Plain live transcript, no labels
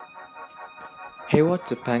Hey,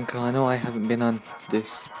 what's up, Panka? I know I haven't been on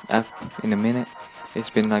this app in a minute. It's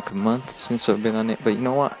been like a month since I've been on it, but you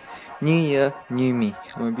know what? New year, new me.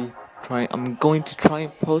 I'm going to try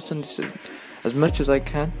and post on this as much as I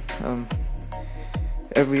can.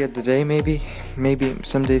 Every other day, maybe. Maybe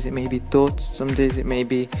some days it may be thoughts, some days it may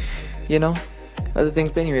be, other things.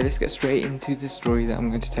 But anyway, let's get straight into the story that I'm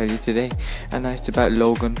going to tell you today, and it's about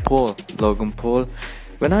Logan Paul. Logan Paul.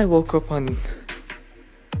 When I woke up on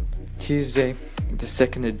Tuesday, the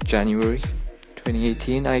 2nd of January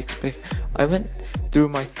 2018, I went through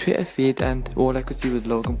my Twitter feed and all I could see was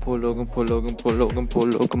Logan Paul.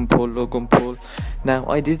 Now,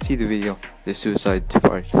 I did see the video, the Suicide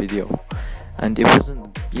Forest video, and it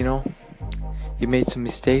wasn't, he made some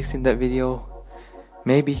mistakes in that video.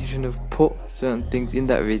 Maybe he shouldn't have put certain things in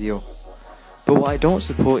that video. But what I don't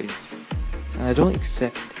support is, and I don't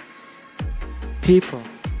accept, people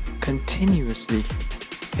continuously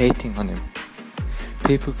hating on him.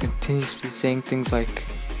 People continuously saying things like,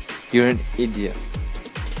 you're an idiot,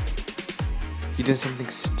 you did something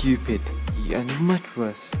stupid, and much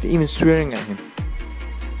worse, they're even swearing at him,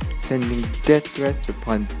 sending death threats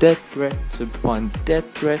upon death threats upon death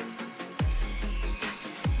threats.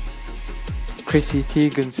 Chrissy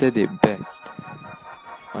Teigen said it best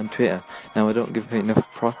on Twitter. Now, I don't give her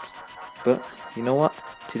enough props, but you know what?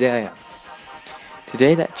 Today I am.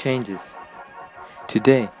 Today that changes.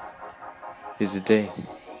 Today is the day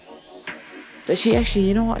that she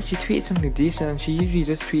actually, she tweeted something decent, and she usually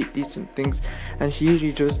does tweet decent things, and she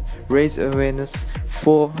usually does raise awareness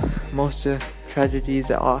for most tragedies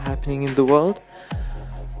that are happening in the world.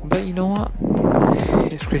 But you know what?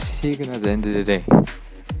 It's Chrissy Teigen at the end of the day.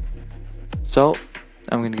 So,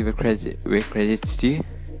 I'm going to give her credit where credit's due.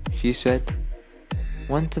 She said,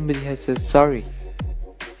 once somebody has said sorry,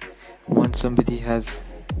 once somebody has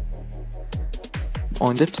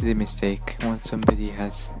owned up to the mistake, once somebody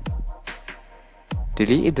has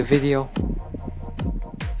deleted the video,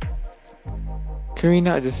 can we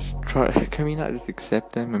not just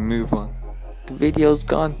accept them and move on? The video's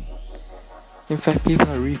gone. In fact, people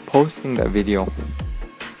are reposting that video.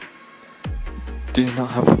 Do they not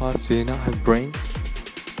have hearts? Do they not have brains?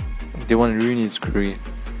 They want to ruin his career.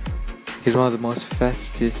 He's one of the most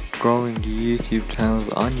fastest growing YouTube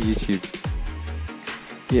channels on YouTube.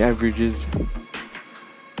 He averages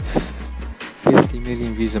 50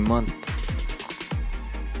 million views a month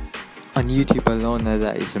on YouTube alone. Now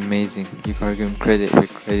that is amazing. You gotta give him credit where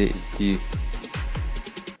credit is due.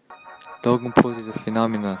 Logan Paul is a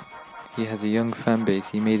phenomenon. He has a young fan base.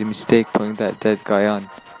 He made a mistake putting that dead guy on.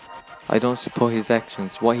 I don't support his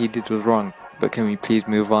actions. What he did was wrong, but can we please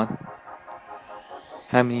move on?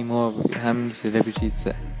 How many celebrities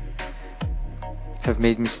that have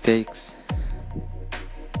made mistakes?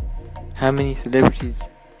 How many celebrities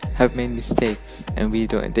have made mistakes and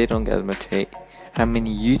they don't get as much hate? How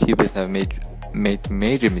many YouTubers have made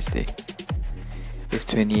major mistakes? It's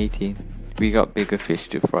 2018. We got bigger fish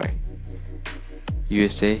to fry.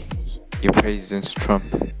 USA, your president's Trump.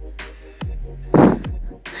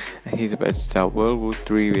 And he's about to start World War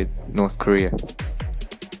III with North Korea.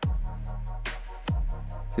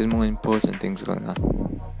 There's more important things going on.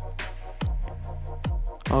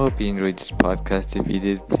 I hope you enjoyed this podcast. If you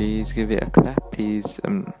did, please give it a clap. Please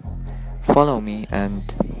follow me, and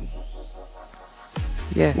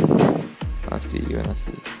yeah, I'll see you when I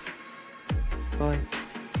see you. Bye.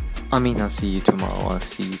 I'll see you tomorrow. I'll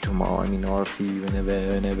see you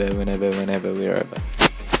whenever, wherever.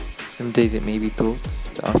 Some days it may be thoughts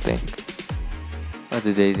that I'll think.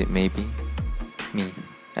 Other days it may be me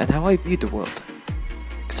and how I view the world.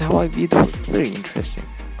 Because how I view the world is very interesting.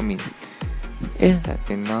 Isn't that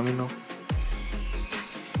phenomenal?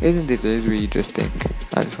 Isn't it those where you just think,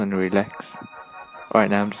 I just want to relax? Alright,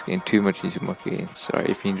 now I'm just getting too much into my feelings. Sorry,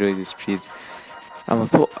 if you enjoyed this, please.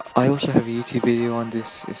 I also have a YouTube video on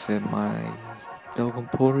this. It's my Logan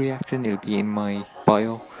Paul reaction. It'll be in my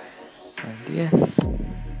bio. And yeah,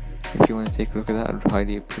 if you want to take a look at that, I'd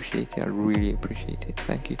highly appreciate it. I'd really appreciate it.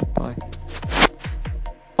 Thank you. Bye.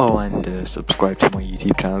 Oh, and subscribe to my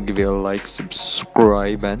YouTube channel. Give it a like,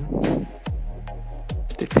 subscribe, and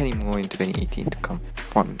there's plenty more in 2018 to come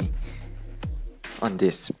from me on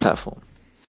this platform.